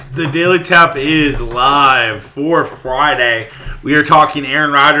The Daily Tap is live for Friday. We are talking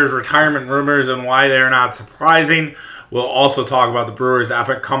Aaron Rodgers retirement rumors and why they're not surprising. We'll also talk about the Brewers'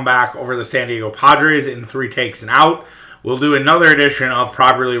 epic comeback over the San Diego Padres in 3 takes and out. We'll do another edition of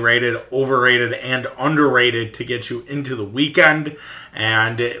Properly Rated, Overrated, and Underrated to get you into the weekend.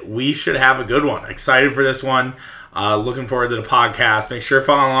 And we should have a good one. Excited for this one. Looking forward to the podcast. Make sure to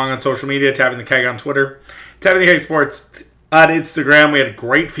follow along on social media. Tapping the Keg on Twitter. Tapping the Keg Sports on Instagram. We had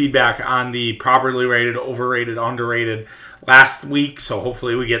great feedback on the Properly Rated, Overrated, Underrated last week. So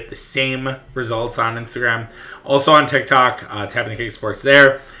hopefully we get the same results on Instagram. Also on TikTok. Tapping the Keg Sports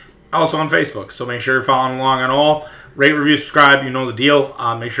there. Also on Facebook. So make sure you're following along on all. Rate, review, subscribe. You know the deal.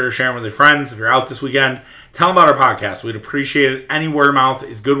 Make sure to share them with your friends. If you're out this weekend, tell them about our podcast. We'd appreciate it. Any word of mouth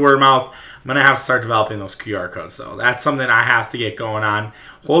is good word of mouth. I'm going to have to start developing those QR codes, so that's something I have to get going on.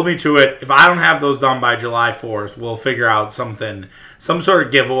 Hold me to it. If I don't have those done by July 4th, we'll figure out something, some sort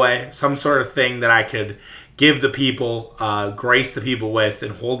of giveaway, some sort of thing that I could give the people, grace the people with,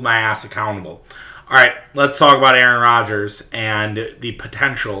 and hold my ass accountable. All right, let's talk about Aaron Rodgers and the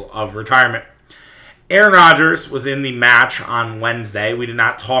potential of retirement. Aaron Rodgers was in the match on Wednesday. We did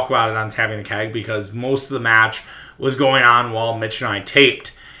not talk about it on Tapping the Keg because most of the match was going on while Mitch and I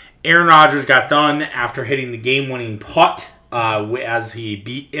taped. Aaron Rodgers got done after hitting the game-winning putt as he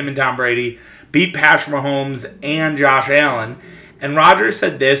beat him and Tom Brady, beat Patrick Mahomes and Josh Allen. And Rodgers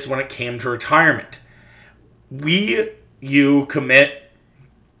said this when it came to retirement. You commit,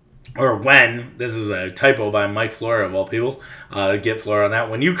 or when, this is a typo by Mike Flora of all people, get Flora on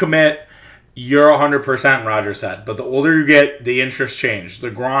that. When you commit, you're 100%, Rodgers said. But the older you get, the interests change. The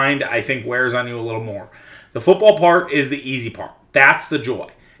grind, I think, wears on you a little more. The football part is the easy part. That's the joy.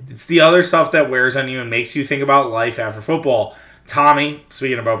 It's the other stuff that wears on you and makes you think about life after football. Tommy,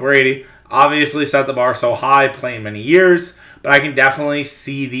 speaking about Brady, obviously set the bar so high, playing many years, but I can definitely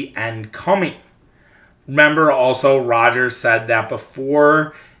see the end coming. Remember also, Rodgers said that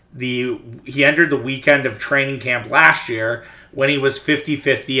before he entered the weekend of training camp last year when he was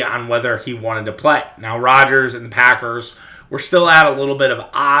 50-50 on whether he wanted to play. Now, Rodgers and the Packers were still at a little bit of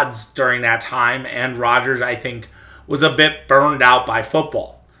odds during that time, and Rodgers, I think, was a bit burned out by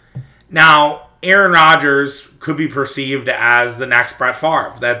football. Now, Aaron Rodgers could be perceived as the next Brett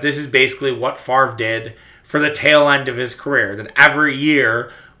Favre, that this is basically what Favre did for the tail end of his career, that every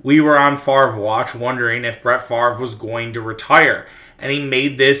year we were on Favre watch wondering if Brett Favre was going to retire. And he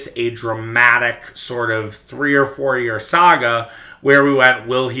made this a dramatic sort of 3 or 4 year saga where we went,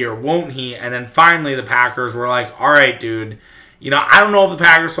 will he or won't he? And then finally the Packers were like, all right, dude. I don't know if the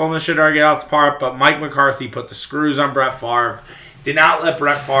Packers told him this shit already get out the park, but Mike McCarthy put the screws on Brett Favre, did not let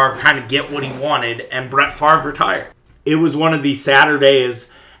Brett Favre kind of get what he wanted, and Brett Favre retired. It was one of the sadder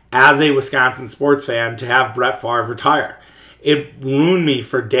days as a Wisconsin sports fan to have Brett Favre retire. It ruined me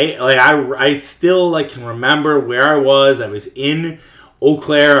for days. I still can remember where I was. I was in Eau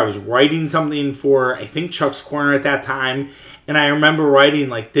Claire. I was writing something for, I think, Chuck's Corner at that time. And I remember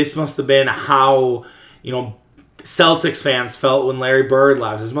writing, this must have been how, Celtics fans felt when Larry Bird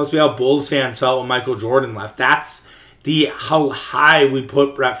left. This must be how Bulls fans felt when Michael Jordan left. That's how high we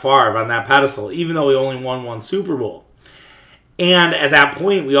put Brett Favre on that pedestal, even though he only won 1 Super Bowl. And at that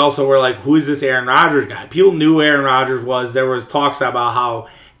point, we also were like, who is this Aaron Rodgers guy? People knew who Aaron Rodgers was. There was talks about how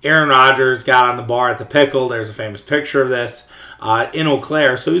Aaron Rodgers got on the bar at the Pickle. There's a famous picture of this in Eau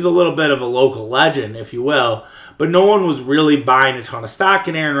Claire. So he's a little bit of a local legend, if you will. But no one was really buying a ton of stock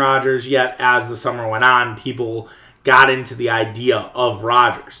in Aaron Rodgers, yet as the summer went on, people got into the idea of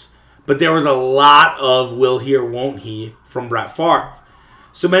Rodgers. But there was a lot of will he or won't he from Brett Favre.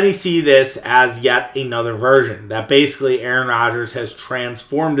 So many see this as yet another version, that basically Aaron Rodgers has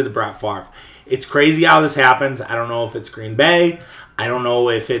transformed into Brett Favre. It's crazy how this happens. I don't know if it's Green Bay. I don't know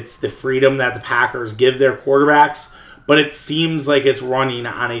if it's the freedom that the Packers give their quarterbacks, but it seems like it's running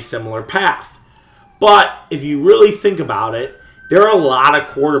on a similar path. But if you really think about it, there are a lot of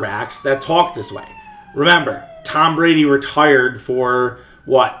quarterbacks that talk this way. Remember, Tom Brady retired for,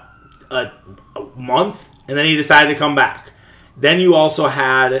 a month, and then he decided to come back. Then you also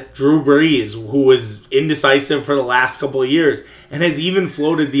had Drew Brees, who was indecisive for the last couple of years, and has even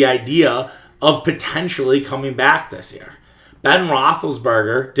floated the idea of potentially coming back this year. Ben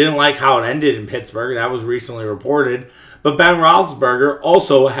Roethlisberger didn't like how it ended in Pittsburgh. That was recently reported. But Ben Roethlisberger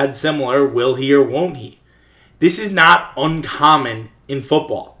also had similar will he or won't he. This is not uncommon in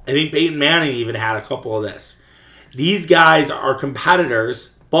football. I think Peyton Manning even had a couple of this. These guys are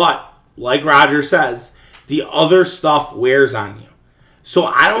competitors, but like Rodgers says, the other stuff wears on you. So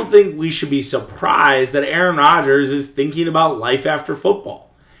I don't think we should be surprised that Aaron Rodgers is thinking about life after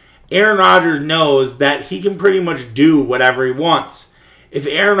football. Aaron Rodgers knows that he can pretty much do whatever he wants. If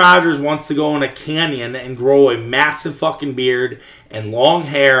Aaron Rodgers wants to go in a canyon and grow a massive fucking beard and long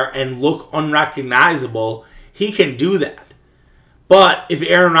hair and look unrecognizable, he can do that. But if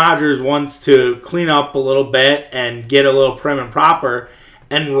Aaron Rodgers wants to clean up a little bit and get a little prim and proper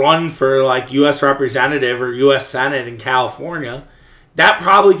and run for like U.S. Representative or U.S. Senate in California, that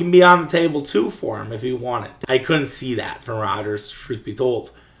probably can be on the table too for him if he wanted. I couldn't see that from Rodgers, truth be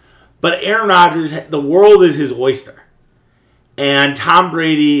told. But Aaron Rodgers, the world is his oyster. And Tom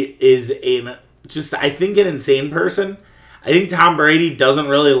Brady is I think an insane person. I think Tom Brady doesn't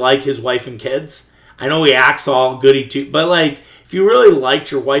really like his wife and kids. I know he acts all goody too, but like, if you really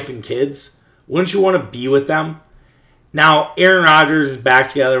liked your wife and kids, wouldn't you want to be with them? Now, Aaron Rodgers is back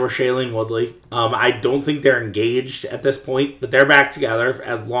together with Shailene Woodley. I don't think they're engaged at this point, but they're back together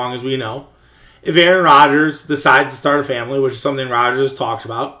as long as we know. If Aaron Rodgers decides to start a family, which is something Rodgers has talked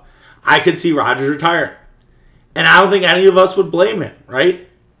about, I could see Rodgers retiring. And I don't think any of us would blame him, right?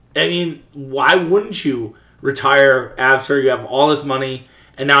 I mean, why wouldn't you retire after you have all this money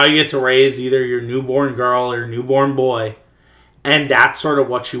and now you get to raise either your newborn girl or your newborn boy, and that's sort of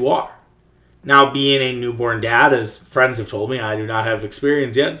what you are. Now, being a newborn dad, as friends have told me, I do not have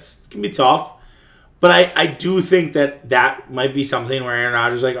experience yet. It can be tough. But I do think that might be something where Aaron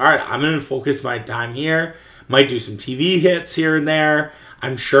Rodgers is like, all right, I'm going to focus my time here. Might do some TV hits here and there.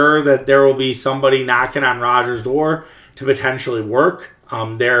 I'm sure that there will be somebody knocking on Rodgers' door to potentially work. I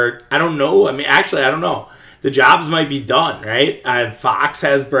don't know. I mean, actually, I don't know. The jobs might be done, right? Fox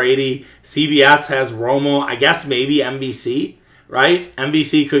has Brady. CBS has Romo. I guess maybe NBC, right?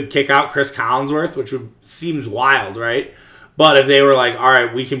 NBC could kick out Chris Collinsworth, which seems wild, right? But if they were like, all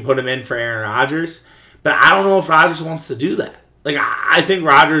right, we can put him in for Aaron Rodgers. But I don't know if Rodgers wants to do that. Like, I think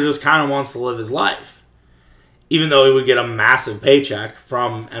Rodgers just kind of wants to live his life, even though he would get a massive paycheck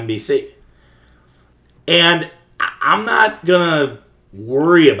from NBC. And I'm not going to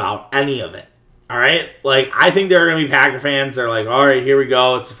worry about any of it, all right? Like, I think there are going to be Packer fans that are like, all right, here we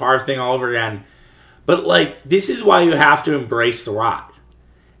go. It's the Favre thing all over again. But, like, this is why you have to embrace the ride.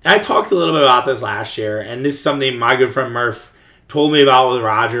 And I talked a little bit about this last year, and this is something my good friend Murph told me about with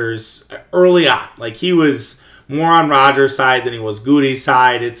Rodgers early on. Like, he was more on Rodgers' side than he was Goody's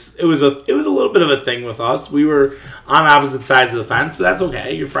side. It was a little bit of a thing with us. We were on opposite sides of the fence, but that's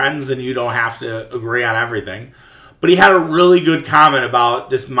okay. You're friends, and you don't have to agree on everything. But he had a really good comment about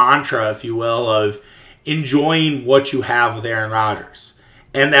this mantra, if you will, of enjoying what you have with Aaron Rodgers,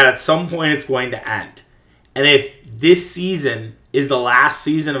 and that at some point it's going to end. And if this season is the last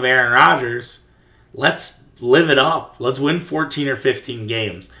season of Aaron Rodgers, let's live it up. Let's win 14 or 15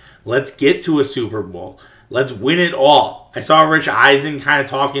 games. Let's get to a Super Bowl. Let's win it all. I saw Rich Eisen kind of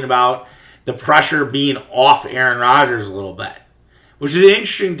talking about the pressure being off Aaron Rodgers a little bit, which is an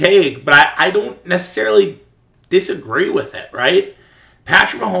interesting take, but I don't necessarily disagree with it, right?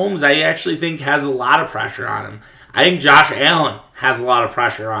 Patrick Mahomes, I actually think, has a lot of pressure on him. I think Josh Allen has a lot of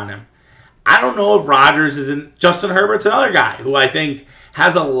pressure on him. I don't know if Rodgers isn't. Justin Herbert's another guy who I think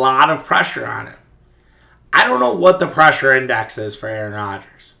has a lot of pressure on him. I don't know what the pressure index is for Aaron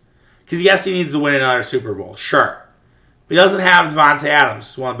Rodgers. Because yes, he needs to win another Super Bowl, sure. But he doesn't have Devontae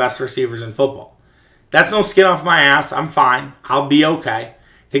Adams, one of the best receivers in football. That's no skin off my ass. I'm fine. I'll be okay. I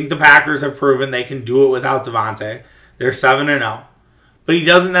think the Packers have proven they can do it without Devontae. They're 7-0. But he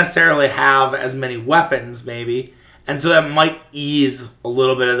doesn't necessarily have as many weapons, maybe. And so that might ease a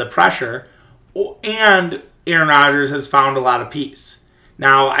little bit of the pressure. And Aaron Rodgers has found a lot of peace.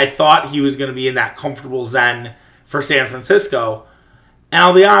 Now, I thought he was going to be in that comfortable zen for San Francisco. And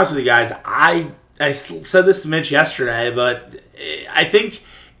I'll be honest with you guys, I said this to Mitch yesterday, but I think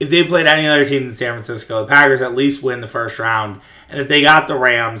if they played any other team in San Francisco, the Packers at least win the first round. And if they got the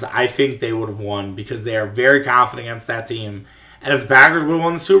Rams, I think they would have won because they are very confident against that team. And if the Packers would have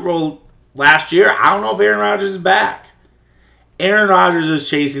won the Super Bowl last year, I don't know if Aaron Rodgers is back. Aaron Rodgers is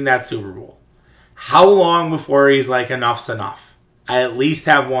chasing that Super Bowl. How long before he's like, enough's enough? I at least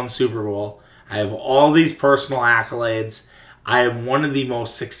have one Super Bowl. I have all these personal accolades. I am one of the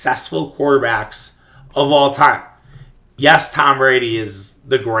most successful quarterbacks of all time. Yes, Tom Brady is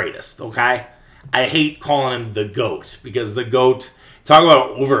the greatest, okay? I hate calling him the GOAT because the GOAT, talk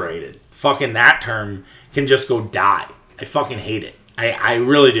about overrated. Fucking that term can just go die. I fucking hate it. I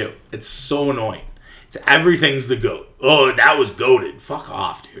really do. It's so annoying. It's everything's the GOAT. Oh, that was goated. Fuck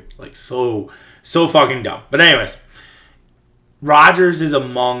off, dude. Like, so fucking dumb. But anyways, Rodgers is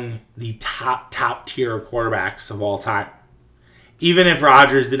among the top tier quarterbacks of all time. Even if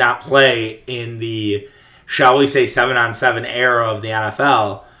Rodgers did not play in the, shall we say, 7-on-7 era of the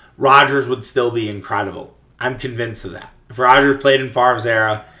NFL, Rodgers would still be incredible. I'm convinced of that. If Rodgers played in Favre's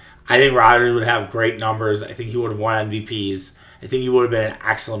era, I think Rodgers would have great numbers. I think he would have won MVPs. I think he would have been an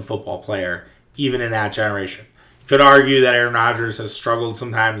excellent football player, even in that generation. Could argue that Aaron Rodgers has struggled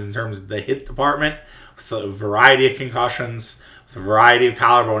sometimes in terms of the hit department, with a variety of concussions, with a variety of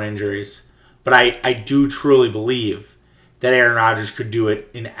collarbone injuries. But I do truly believe that Aaron Rodgers could do it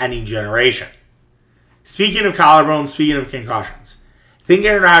in any generation. Speaking of collarbones, speaking of concussions, I think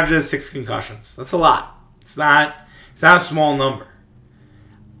Aaron Rodgers has 6 concussions. That's a lot. It's not a small number.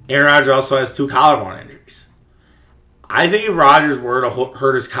 Aaron Rodgers also has 2 collarbone injuries. I think if Rodgers were to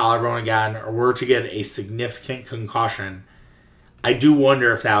hurt his collarbone again or were to get a significant concussion, I do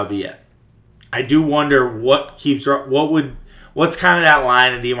wonder if that would be it. I do wonder what's kind of that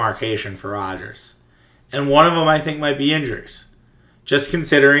line of demarcation for Rodgers. And one of them I think might be injuries. Just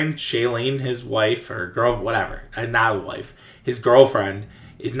considering Shailene, his wife, or his girlfriend,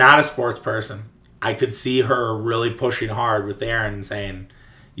 is not a sports person. I could see her really pushing hard with Aaron and saying,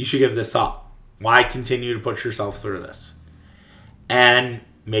 you should give this up. Why continue to put yourself through this? And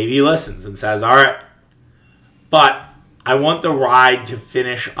maybe he listens and says, all right. But I want the ride to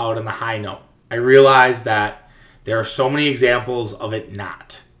finish out on the high note. I realize that there are so many examples of it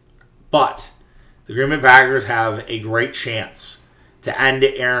not. But the Green Bay Packers have a great chance to end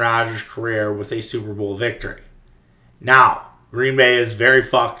Aaron Rodgers' career with a Super Bowl victory. Now, Green Bay is very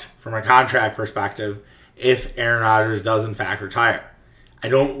fucked from a contract perspective if Aaron Rodgers does in fact retire. I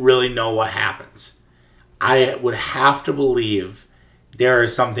don't really know what happens. I would have to believe there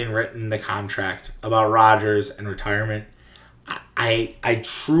is something written in the contract about Rodgers and retirement. I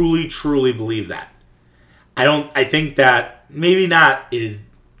truly, truly believe that. I think that maybe not is,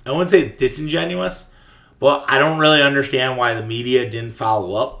 I wouldn't say it's disingenuous, but I don't really understand why the media didn't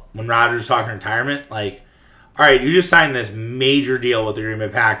follow up when Rodgers was talking retirement. Like, all right, you just signed this major deal with the Green Bay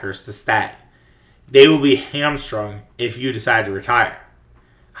Packers to stay. They will be hamstrung if you decide to retire.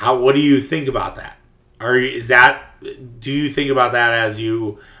 What do you think about that? Do you think about that as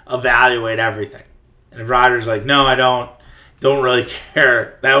you evaluate everything? And if Rodgers is like, no, I don't really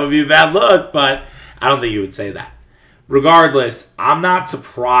care, that would be a bad look, but I don't think you would say that. Regardless, I'm not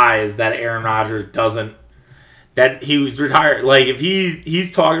surprised that Aaron Rodgers that he was retired. Like, if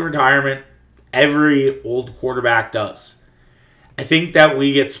he's talking retirement, every old quarterback does. I think that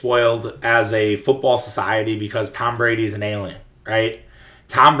we get spoiled as a football society because Tom Brady's an alien, right?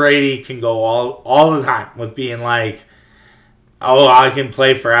 Tom Brady can go all the time with being like, oh, I can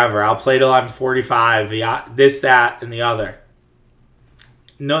play forever. I'll play till I'm 45. This, that, and the other.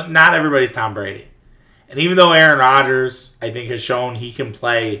 No, not everybody's Tom Brady. And even though Aaron Rodgers, I think, has shown he can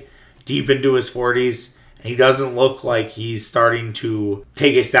play deep into his 40s, and he doesn't look like he's starting to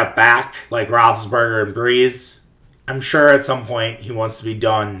take a step back like Roethlisberger and Breeze, I'm sure at some point he wants to be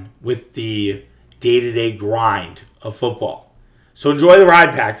done with the day-to-day grind of football. So enjoy the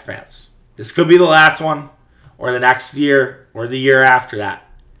ride, Packer fans. This could be the last one, or the next year, or the year after that.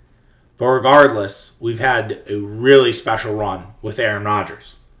 But regardless, we've had a really special run with Aaron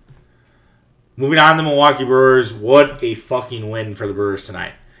Rodgers. Moving on to Milwaukee Brewers, what a fucking win for the Brewers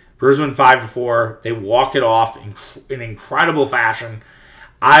tonight. Brewers win 5-4. They walk it off in incredible fashion.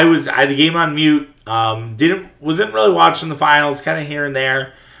 I had the game on mute. Wasn't really watching the finals, kind of here and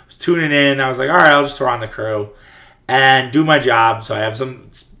there. Was tuning in. I was like, all right, I'll just throw on the crew and do my job. So I have some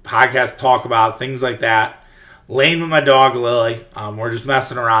podcast talk about things like that. Laying with my dog Lily. We're just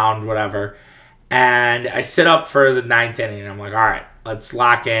messing around, whatever. And I sit up for the 9th inning. And I'm like, all right, let's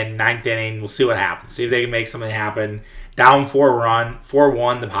lock in 9th inning. We'll see what happens. See if they can make something happen. Down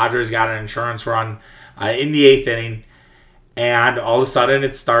 4-1. The Padres got an insurance run in the 8th inning. And all of a sudden,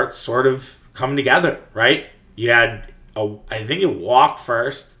 it starts sort of coming together, right? You had, I think, a walk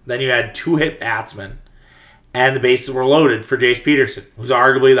first. Then you had 2 hit batsmen. And the bases were loaded for Jace Peterson, who's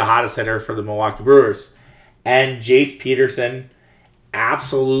arguably the hottest hitter for the Milwaukee Brewers. And Jace Peterson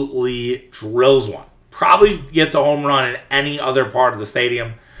absolutely drills one. Probably gets a home run in any other part of the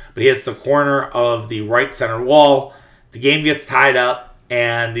stadium, but he hits the corner of the right center wall. The game gets tied up,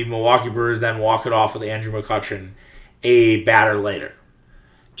 and the Milwaukee Brewers then walk it off with Andrew McCutchen a batter later.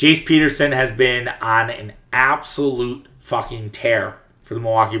 Jace Peterson has been on an absolute fucking tear for the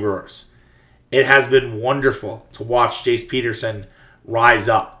Milwaukee Brewers. It has been wonderful to watch Jace Peterson rise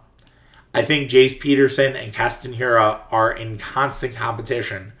up. I think Jace Peterson and Keston Hiura are in constant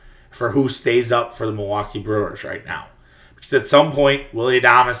competition for who stays up for the Milwaukee Brewers right now. Because at some point, Willy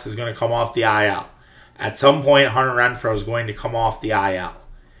Adames is going to come off the IL. At some point, Hunter Renfroe is going to come off the IL.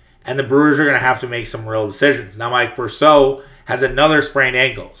 And the Brewers are going to have to make some real decisions. Now, Mike Purcell has another sprained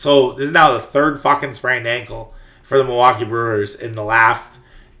ankle. So this is now the 3rd fucking sprained ankle for the Milwaukee Brewers in the last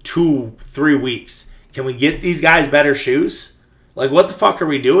 2-3 weeks. Can we get these guys better shoes? Like, what the fuck are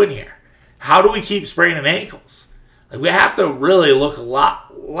we doing here? How do we keep spraining ankles? Like, we have to really look a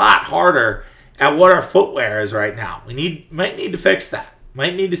lot harder at what our footwear is right now. Might need to fix that.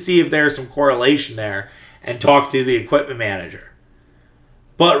 Might need to see if there's some correlation there and talk to the equipment manager.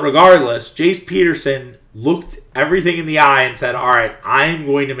 But regardless, Jace Peterson looked everything in the eye and said, all right, I'm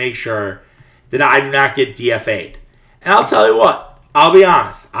going to make sure that I do not get DFA'd. And I'll tell you what, I'll be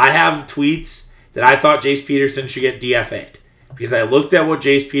honest. I have tweets that I thought Jace Peterson should get DFA'd because I looked at what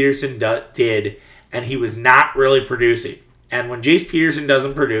Jace Peterson did, and he was not really producing. And when Jace Peterson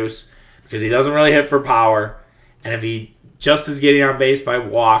doesn't produce, because he doesn't really hit for power, and if he just is getting on base by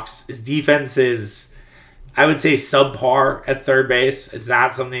walks, his defense is, I would say, subpar at third base. It's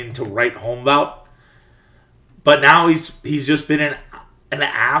not something to write home about. But now he's just been an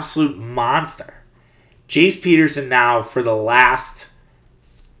absolute monster. Jace Peterson now for the last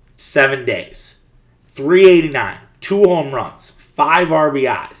 7 days, 389, 2 home runs, 5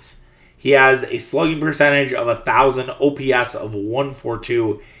 RBIs. He has a slugging percentage of 1,000, OPS of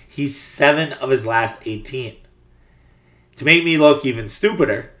 142. He's 7 of his last 18. To make me look even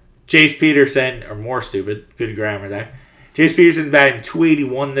stupider, Jace Peterson, or more stupid, good grammar there. Jace Peterson's batting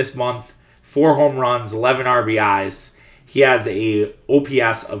 .281 this month, 4 home runs, 11 RBIs. He has a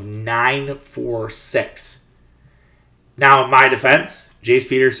OPS of 946. Now, in my defense, Jace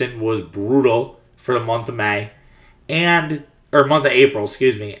Peterson was brutal for the month of May, month of April,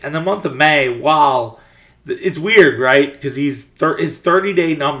 excuse me. And the month of May, while it's weird, right? Because his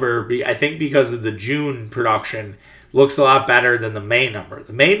 30-day number, I think because of the June production, looks a lot better than the May number.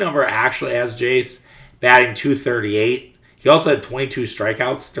 The May number actually has Jace batting .238. He also had 22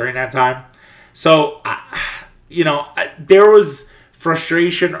 strikeouts during that time. So, there was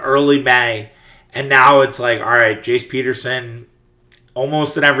frustration early May, and now it's like, all right, Jace Peterson,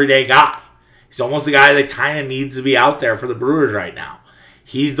 almost an everyday guy. He's almost a guy that kind of needs to be out there for the Brewers right now.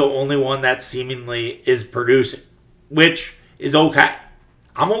 He's the only one that seemingly is producing, which is okay.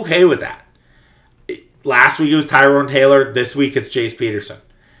 I'm okay with that. Last week it was Tyrone Taylor. This week it's Jace Peterson.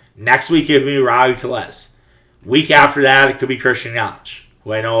 Next week it could be Rowdy Tellez. Week after that it could be Christian Yelich,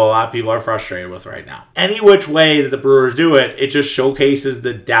 who I know a lot of people are frustrated with right now. Any which way that the Brewers do it, it just showcases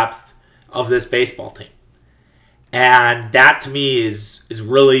the depth of this baseball team. And that, to me, is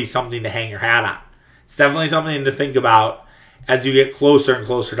really something to hang your hat on. It's definitely something to think about as you get closer and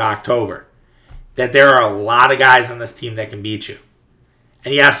closer to October. That there are a lot of guys on this team that can beat you.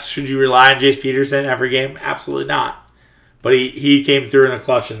 And yes, should you rely on Jace Peterson every game? Absolutely not. But he came through in the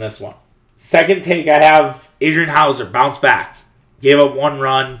clutch in this one. Second take, I have Adrian Hauser bounce back. Gave up 1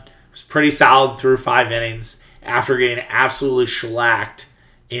 run. Was pretty solid through 5 innings after getting absolutely shellacked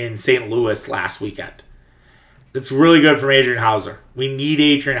in St. Louis last weekend. It's really good from Adrian Hauser. We need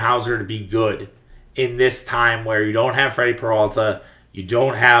Adrian Hauser to be good in this time where you don't have Freddie Peralta, you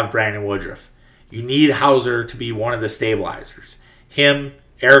don't have Brandon Woodruff. You need Hauser to be one of the stabilizers. Him,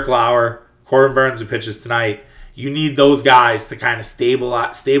 Eric Lauer, Corbin Burns, who pitches tonight. You need those guys to kind of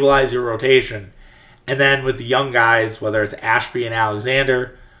stabilize your rotation. And then with the young guys, whether it's Ashby and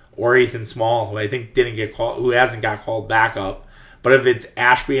Alexander or Ethan Small, who I think didn't get called, who hasn't got called back up. But if it's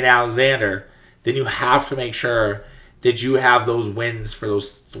Ashby and Alexander, then you have to make sure that you have those wins for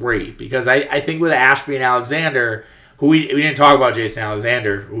those 3. Because I think with Ashby and Alexander, who we didn't talk about Jason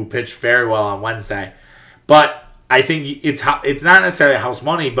Alexander, who pitched very well on Wednesday. But I think it's not necessarily house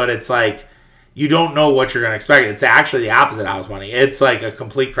money, but it's like you don't know what you're going to expect. It's actually the opposite of house money. It's like a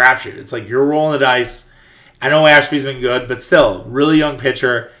complete crapshoot. It's like you're rolling the dice. I know Ashby's been good, but still, really young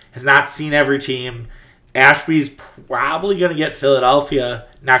pitcher, has not seen every team. Ashby's probably going to get Philadelphia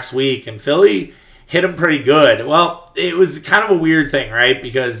next week, and Philly hit him pretty good. Well, it was kind of a weird thing, right?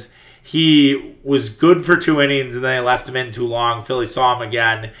 Because he was good for 2 innings, and then they left him in too long. Philly saw him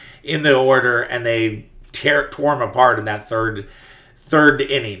again in the order, and they tore him apart in that third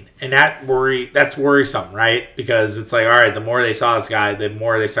inning. And that's worrisome, right? Because it's like, all right, the more they saw this guy, the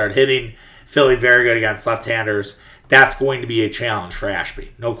more they started hitting. Philly very good against left-handers. That's going to be a challenge for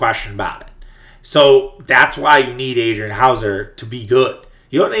Ashby. No question about it. So that's why you need Adrian Hauser to be good.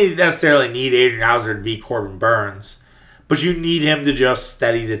 You don't necessarily need Adrian Hauser to be Corbin Burns, but you need him to just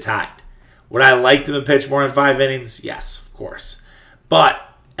steady the tide. Would I like him to pitch more than 5 innings? Yes, of course. But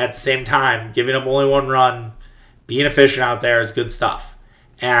at the same time, giving up only 1 run, being efficient out there is good stuff.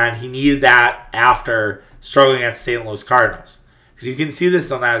 And he needed that after struggling against St. Louis Cardinals. Because you can see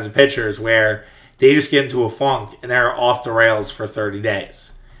this on that as a pitchers where they just get into a funk and they're off the rails for 30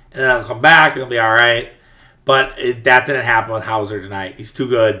 days. And then they'll come back and it'll be all right. But that didn't happen with Hauser tonight. He's too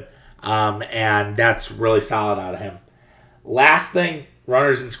good. And that's really solid out of him. Last thing,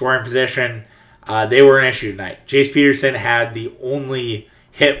 runners in scoring position. They were an issue tonight. Jace Peterson had the only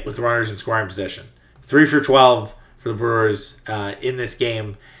hit with runners in scoring position. 3 for 12 for the Brewers in this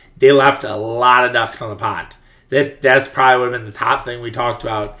game. They left a lot of ducks on the pond. That's probably would have been the top thing we talked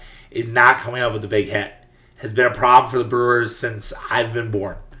about, is not coming up with the big hit. Has been a problem for the Brewers since I've been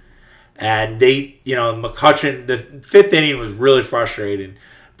born. And they, McCutchen, the fifth inning was really frustrating.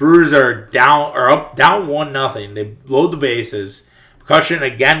 Brewers are down 1-0. They load the bases. McCutchen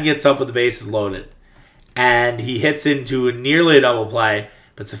again gets up with the bases loaded. And he hits into nearly a double play,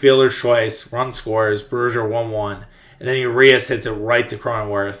 but it's a fielder's choice. Run scores. Brewers are 1-1. And then Urias hits it right to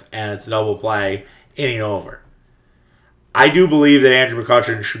Cronenworth, and it's a double play, inning over. I do believe that Andrew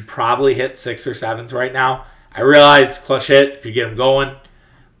McCutchen should probably hit 6th or 7th right now. I realize clutch hit could get him going,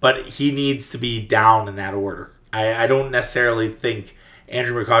 but he needs to be down in that order. I don't necessarily think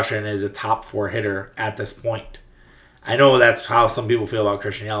Andrew McCutchen is a top 4 hitter at this point. I know that's how some people feel about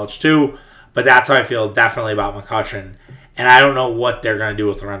Christian Yelich too, but that's how I feel definitely about McCutchen. And I don't know what they're going to do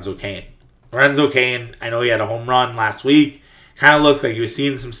with Lorenzo Cain. Lorenzo Cain, I know he had a home run last week. Kind of looked like he was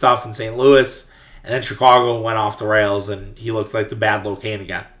seeing some stuff in St. Louis. And then Chicago went off the rails, and he looked like the bad Locaine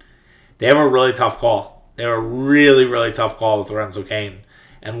again. They have a really tough call. They have a really, really tough call with Lorenzo Cain.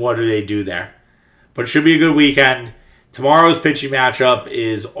 And what do they do there? But it should be a good weekend. Tomorrow's pitching matchup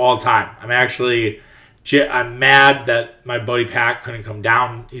is all time. I'm mad that my buddy Pat couldn't come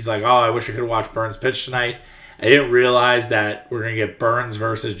down. He's like, oh, I wish I could watch Burns pitch tonight. I didn't realize that we're going to get Burns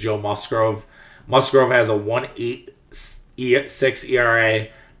versus Joe Musgrove. Musgrove has a 1.86 ERA.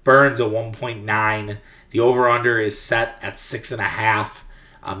 Burns a 1.9. The over-under is set at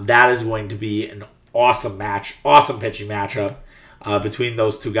 6.5. That is going to be an awesome pitching matchup between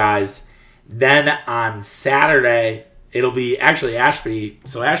those two guys. Then on Saturday, it'll be actually Ashby.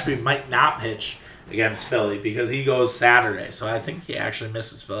 So Ashby might not pitch against Philly because he goes Saturday. So I think he actually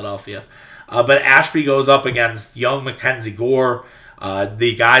misses Philadelphia. But Ashby goes up against young Mackenzie Gore.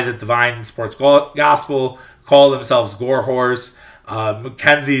 The guys at Divine Sports Gospel call themselves Gore Whores.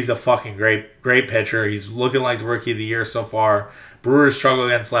 Mackenzie's a fucking great pitcher. He's looking like the rookie of the year so far. Brewers struggle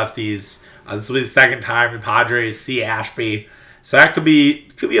against lefties. This will be the second time the Padres see Ashby. So that could be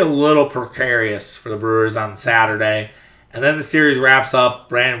a little precarious for the Brewers on Saturday. And then the series wraps up.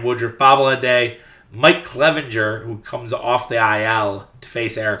 Brandon Woodruff bobblehead day. Mike Clevenger, who comes off the IL to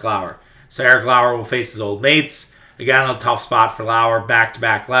face Eric Lauer. So Eric Lauer will face his old mates. Again, a tough spot for Lauer.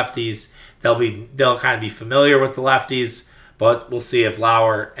 Back-to-back lefties. They'll kind of be familiar with the lefties. But we'll see if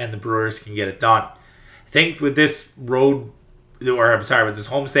Lauer and the Brewers can get it done. I think with this with this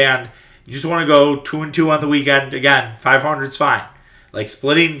homestand, you just want to go 2-2 on the weekend. Again, 500 is fine. Like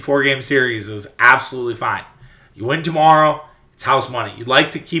splitting 4-game series is absolutely fine. You win tomorrow, it's house money. You'd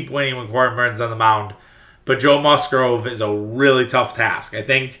like to keep winning when Corbin Burns on the mound, but Joe Musgrove is a really tough task. I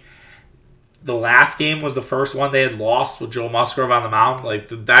think the last game was the first one they had lost with Joe Musgrove on the mound. Like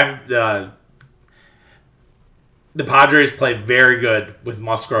the Padres played very good with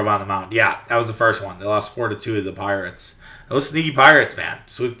Musgrove on the mound. Yeah, that was the first one. They lost 4-2 to the Pirates. Those sneaky Pirates, man.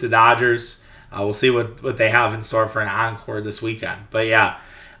 Sweep the Dodgers. We'll see what they have in store for an encore this weekend. But yeah,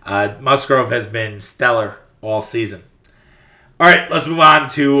 Musgrove has been stellar all season. All right, let's move on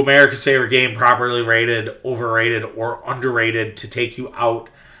to America's favorite game, properly rated, overrated, or underrated, to take you out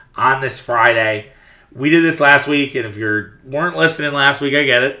on this Friday. We did this last week, and if you weren't listening last week, I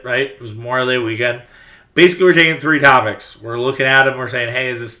get it, right? It was Memorial Day weekend. Basically, we're taking 3 topics. We're looking at them. We're saying,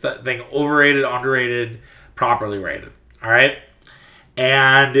 hey, is this thing overrated, underrated, properly rated? All right?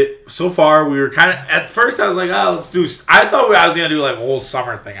 And so far, we were kind of... At first, I was like, oh, let's do... I thought I was going to do like a whole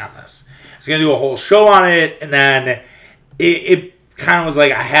summer thing on this. I was going to do a whole show on it. And then it kind of was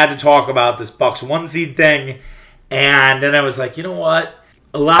like I had to talk about this Bucks 1-seed thing. And then I was like, you know what?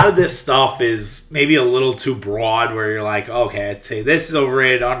 A lot of this stuff is maybe a little too broad where you're like, okay, I'd say this is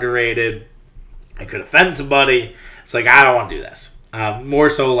overrated, underrated. I could offend somebody. It's like, I don't want to do this. More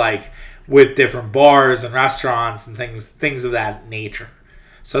so like with different bars and restaurants and things of that nature.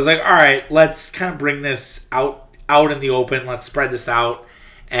 So I was like, all right, let's kind of bring this out in the open. Let's spread this out.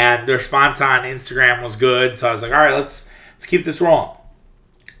 And the response on Instagram was good. So I was like, all right, let's keep this rolling.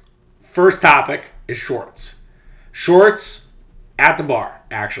 First topic is shorts. Shorts at the bar,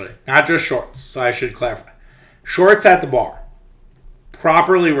 actually. Not just shorts. So I should clarify. Shorts at the bar.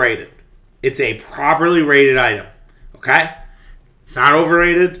 Properly rated. It's a properly rated item, okay? It's not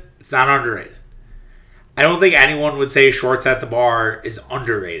overrated. It's not underrated. I don't think anyone would say shorts at the bar is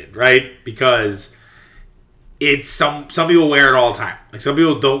underrated, right? Because it's some people wear it all the time. Like some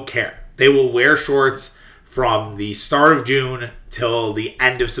people don't care. They will wear shorts from the start of June till the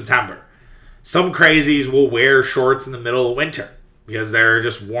end of September. Some crazies will wear shorts in the middle of winter because they're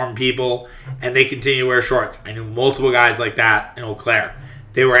just warm people and they continue to wear shorts. I knew multiple guys like that in Eau Claire.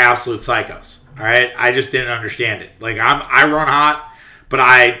 They were absolute psychos, All right, I just didn't understand it. Like I run hot, but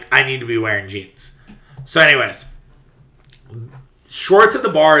I need to be wearing jeans. So, anyways, shorts at the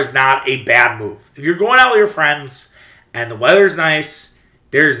bar is not a bad move. If you're going out with your friends and the weather's nice,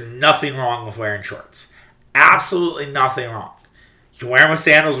 there's nothing wrong with wearing shorts. Absolutely nothing wrong. You can wear them with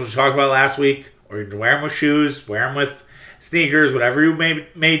sandals, which we talked about last week, or you can wear them with shoes, wear them with sneakers, whatever you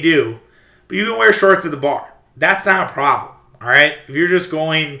may do. But you can wear shorts at the bar. That's not a problem. All right? If you're just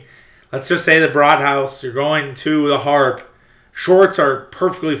going, let's just say the Broad House, you're going to the Harp, shorts are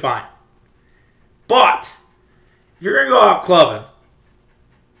perfectly fine. But if you're going to go out clubbing,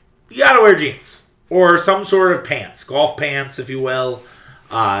 you got to wear jeans or some sort of pants, golf pants, if you will,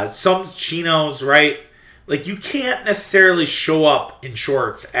 some chinos, right? Like, you can't necessarily show up in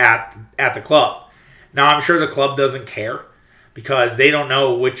shorts at the club. Now, I'm sure the club doesn't care because they don't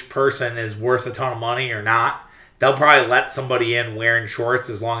know which person is worth a ton of money or not. They'll probably let somebody in wearing shorts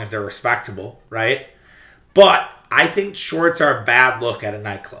as long as they're respectable, right? But I think shorts are a bad look at a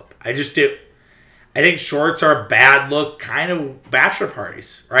nightclub. I just do. I think shorts are a bad look kind of bachelor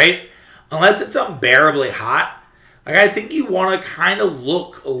parties, right? Unless it's unbearably hot. Like, I think you want to kind of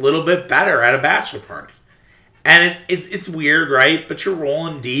look a little bit better at a bachelor party. And it's weird, right? But you're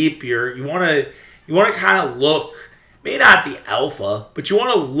rolling deep. You want to kind of look, maybe not the alpha, but you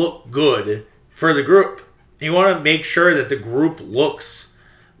want to look good for the group. You want to make sure that the group looks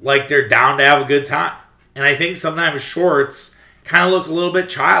like they're down to have a good time. And I think sometimes shorts kind of look a little bit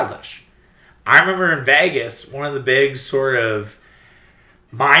childish. I remember in Vegas, one of the big sort of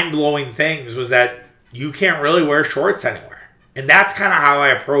mind-blowing things was that you can't really wear shorts anywhere. And that's kind of how I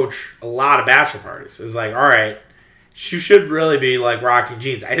approach a lot of bachelor parties. It's like, all right, you should really be like rocking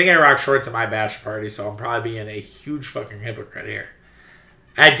jeans. I think I rock shorts at my bachelor party, so I'm probably being a huge fucking hypocrite here.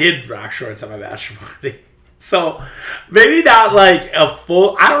 I did rock shorts at my bachelor party. So maybe not like a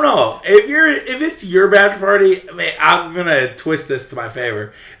full, I don't know. If it's your bachelor party, I mean, I'm going to twist this to my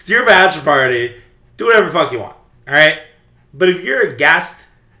favor. If it's your bachelor party, do whatever the fuck you want. All right? But if you're a guest,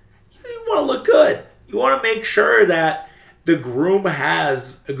 you want to look good. You want to make sure that the groom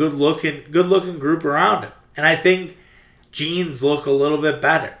has a good looking group around him. And I think jeans look a little bit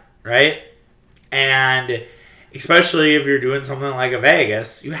better, right? And especially if you're doing something like a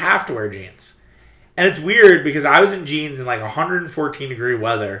Vegas, you have to wear jeans. And it's weird because I was in jeans in like 114 degree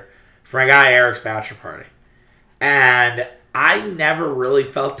weather for my guy Eric's bachelor party. And I never really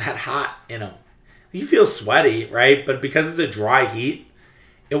felt that hot in them. You feel sweaty, right? But because it's a dry heat,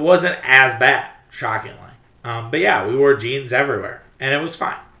 it wasn't as bad, shockingly. But yeah, we wore jeans everywhere. And it was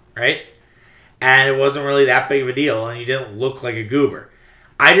fine, right? And it wasn't really that big of a deal. And you didn't look like a goober.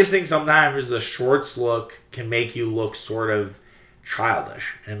 I just think sometimes the shorts look can make you look sort of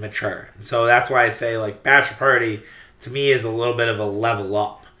childish and mature. And so that's why I say, like, bachelor party to me is a little bit of a level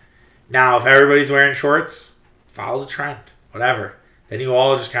up. Now, if everybody's wearing shorts, follow the trend, whatever. Then you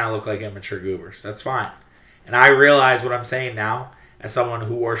all just kind of look like immature goobers. That's fine. And I realize what I'm saying now as someone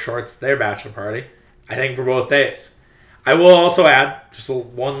who wore shorts at their bachelor party. I think for both days. I will also add just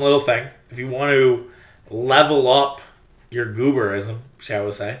one little thing. If you want to level up your gooberism, shall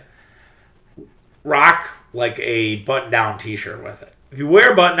we say, rock like a button-down t-shirt with it. If you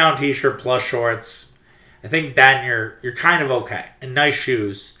wear a button-down t-shirt plus shorts, I think then you're kind of okay. And nice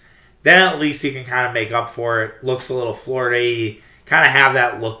shoes. Then at least you can kind of make up for it. Looks a little Florida-y. Kind of have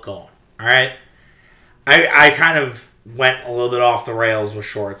that look going. Alright? I kind of went a little bit off the rails with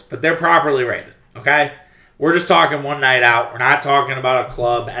shorts, but they're properly rated. Okay? We're just talking one night out. We're not talking about a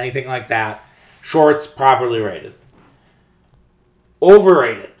club, anything like that. Shorts, properly rated.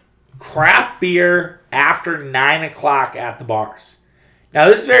 Overrated. Craft beer after 9 o'clock at the bars. Now,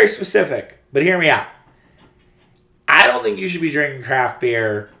 this is very specific, but hear me out. I don't think you should be drinking craft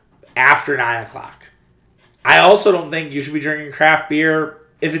beer after 9 o'clock. I also don't think you should be drinking craft beer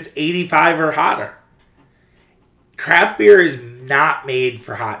if it's 85 or hotter. Craft beer is not made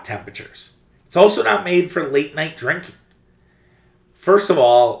for hot temperatures. It's also not made for late night drinking. First of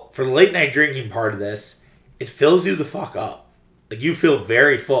all, for the late night drinking part of this, it fills you the fuck up. Like, you feel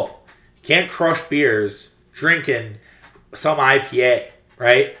very full. You can't crush beers drinking some IPA,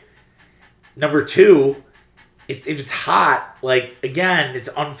 right? Number two, if it's hot, like, again, it's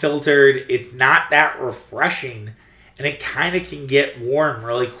unfiltered. It's not that refreshing. And it kind of can get warm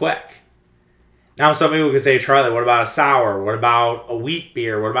really quick. Now, some people could say, Charlie, what about a sour? What about a wheat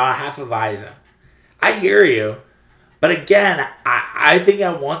beer? What about a Hefeweizen? I hear you. But again, I think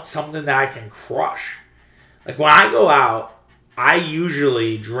I want something that I can crush. Like, when I go out, I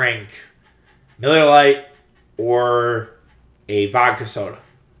usually drink Miller Lite or a vodka soda,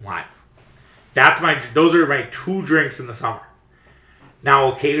 lime. Those are my two drinks in the summer.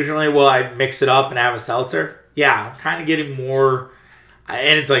 Now, occasionally, will I mix it up and have a seltzer? Yeah, I'm kind of getting more.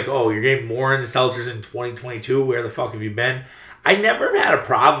 And it's like, oh, you're getting more in the seltzers in 2022. Where the fuck have you been? I never had a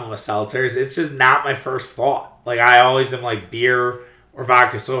problem with seltzers. It's just not my first thought. Like, I always am like beer or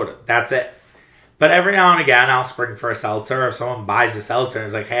vodka soda. That's it. But every now and again, I'll spring for a seltzer. If someone buys a seltzer and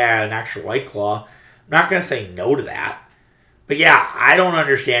is like, hey, I had an extra White Claw, I'm not going to say no to that. But yeah, I don't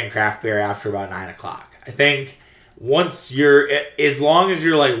understand craft beer after about 9 o'clock. I think once as long as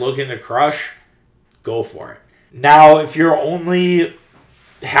you're like looking to crush, go for it. Now, if you're only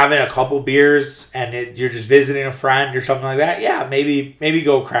having a couple beers and you're just visiting a friend or something like that, yeah, maybe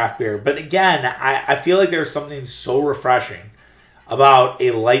go craft beer. But again, I feel like there's something so refreshing about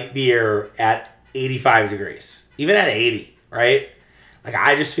a light beer at 85 degrees, even at 80, right? Like,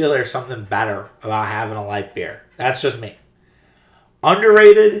 I just feel there's something better about having a light beer. That's just me.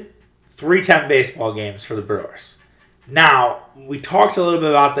 Underrated, 3:10 baseball games for the Brewers. Now, we talked a little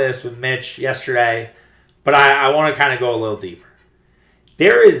bit about this with Mitch yesterday, but I want to kind of go a little deeper.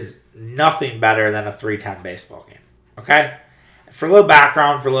 There is nothing better than a 3:10 baseball game, okay? For a little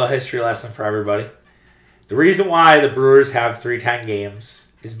background, for a little history lesson for everybody, the reason why the Brewers have 3:10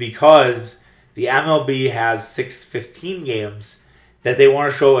 games is because the MLB has 6:15 games that they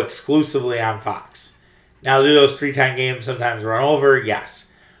want to show exclusively on Fox. Now, do those 3:10 games sometimes run over?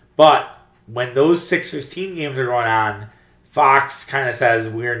 Yes. But when those 6:15 games are going on, Fox kind of says,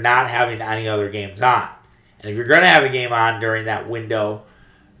 we're not having any other games on. And if you're going to have a game on during that window,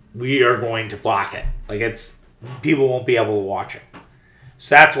 we are going to block it. Like, people won't be able to watch it.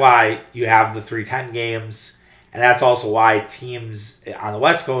 So that's why you have the 3:10 games. And that's also why teams on the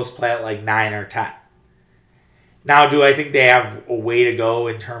West Coast play at like 9 or 10. Now, do I think they have a way to go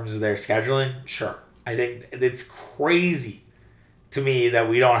in terms of their scheduling? Sure. I think it's crazy to me that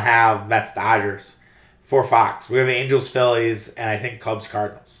we don't have Mets Dodgers for Fox. We have Angels Phillies and I think Cubs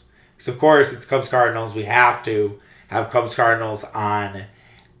Cardinals. Because, of course, it's Cubs Cardinals. We have to have Cubs Cardinals on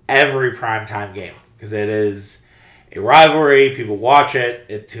every primetime game because it is a rivalry. People watch it.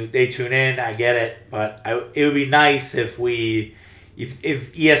 They tune in. I get it. But it would be nice if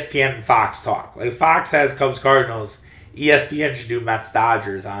ESPN and Fox talk. Like, Fox has Cubs Cardinals. ESPN should do Mets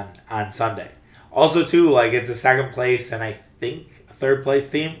Dodgers on Sunday. Also, too, like, it's a second place and I think a third place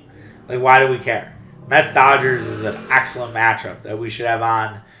team. Like, why do we care? Mets Dodgers is an excellent matchup that we should have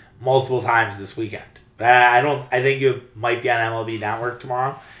on multiple times this weekend. But I think it might be on MLB Network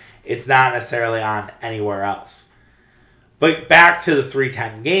tomorrow. It's not necessarily on anywhere else. But back to the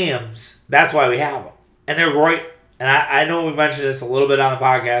 3:10 games, that's why we have them. And they're great. And I know we mentioned this a little bit on the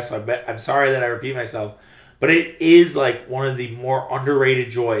podcast, so I'm sorry that I repeat myself. But it is like one of the more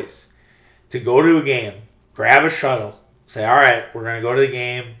underrated joys to go to a game, grab a shuttle, say, all right, we're going to go to the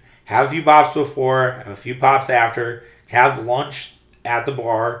game, have a few pops before, have a few pops after, have lunch at the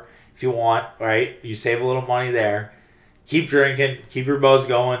bar if you want, right? You save a little money there. Keep drinking, keep your buzz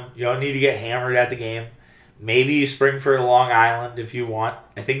going. You don't need to get hammered at the game. Maybe you spring for Long Island if you want.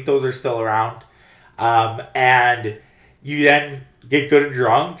 I think those are still around. And you then get good and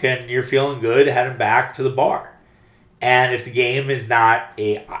drunk and you're feeling good heading back to the bar. And if the game is not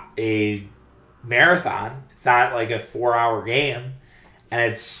a marathon, it's not like a 4-hour game,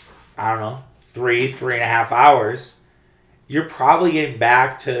 and it's, I don't know, 3.5 hours, you're probably getting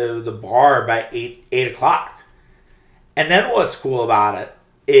back to the bar by 8 o'clock. And then what's cool about it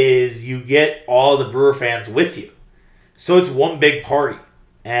is you get all the Brewer fans with you. So it's one big party.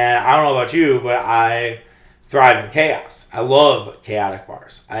 And I don't know about you, but I thrive in chaos. I love chaotic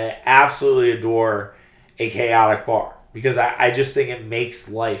bars. I absolutely adore a chaotic bar because I just think it makes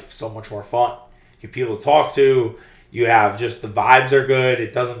life so much more fun. You have people to talk to. You have just the vibes are good.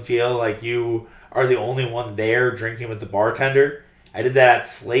 It doesn't feel like you are the only one there drinking with the bartender. I did that at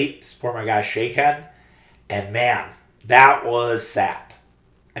Slate to support my guy Shaken. And man, that was sad.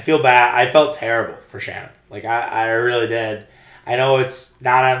 I feel bad. I felt terrible for Shannon. Like, I really did. I know it's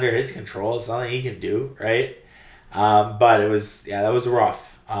not under his control. It's nothing he can do, right? But it was, that was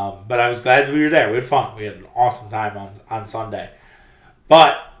rough. But I was glad we were there. We had fun. We had an awesome time on Sunday.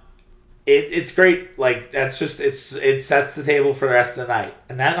 But it's great. Like, that's just, it sets the table for the rest of the night.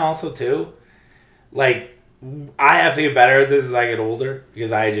 And then also, too, like, I have to get better at this as I get older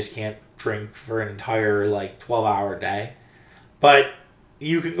because I just can't drink for an entire, 12-hour day. But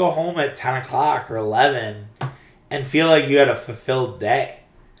you can go home at 10 o'clock or 11 and feel like you had a fulfilled day.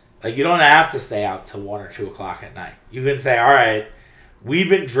 Like, you don't have to stay out till 1 or 2 o'clock at night. You can say, all right, we've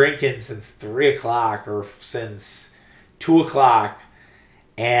been drinking since 3 o'clock or since 2 o'clock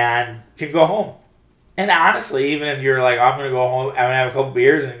and can go home. And honestly, even if you're like, I'm going to go home, I'm going to have a couple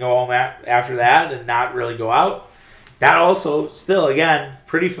beers and go home after that and not really go out, that also, still, again,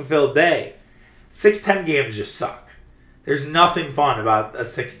 pretty fulfilled day. 6-10 games just suck. There's nothing fun about a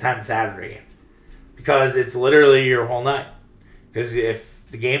 6-10 Saturday game. Because it's literally your whole night. Because if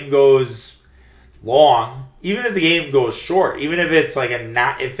the game goes long, even if the game goes short, even if it's like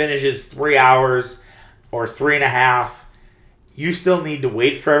it finishes 3 hours or 3.5, you still need to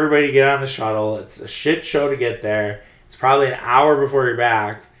wait for everybody to get on the shuttle. It's a shit show to get there. It's probably an hour before you're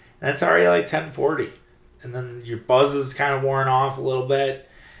back. And it's already like 10:40. And then your buzz is kind of worn off a little bit.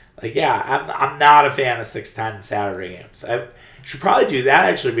 Like, yeah, I'm not a fan of 6-10 Saturday games. I should probably do that.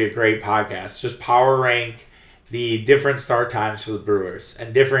 Actually be a great podcast. Just power rank the different start times for the Brewers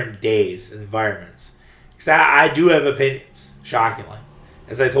and different days and environments. Because I do have opinions, shockingly.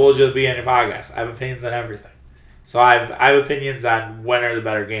 As I told you at the beginning of the podcast, I have opinions on everything. So I have opinions on when are the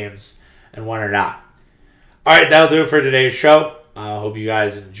better games and when are not. All right, that'll do it for today's show. I hope you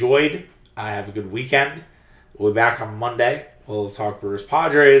guys enjoyed. Have a good weekend. We'll be back on Monday. We'll talk Brewers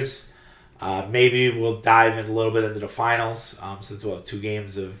Padres. Maybe we'll dive in a little bit into the finals since we'll have 2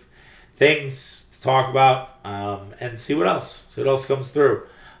 games of things to talk about and see what else. See what else comes through.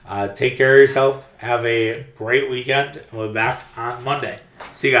 Take care of yourself. Have a great weekend. And we'll be back on Monday.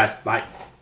 See you guys. Bye.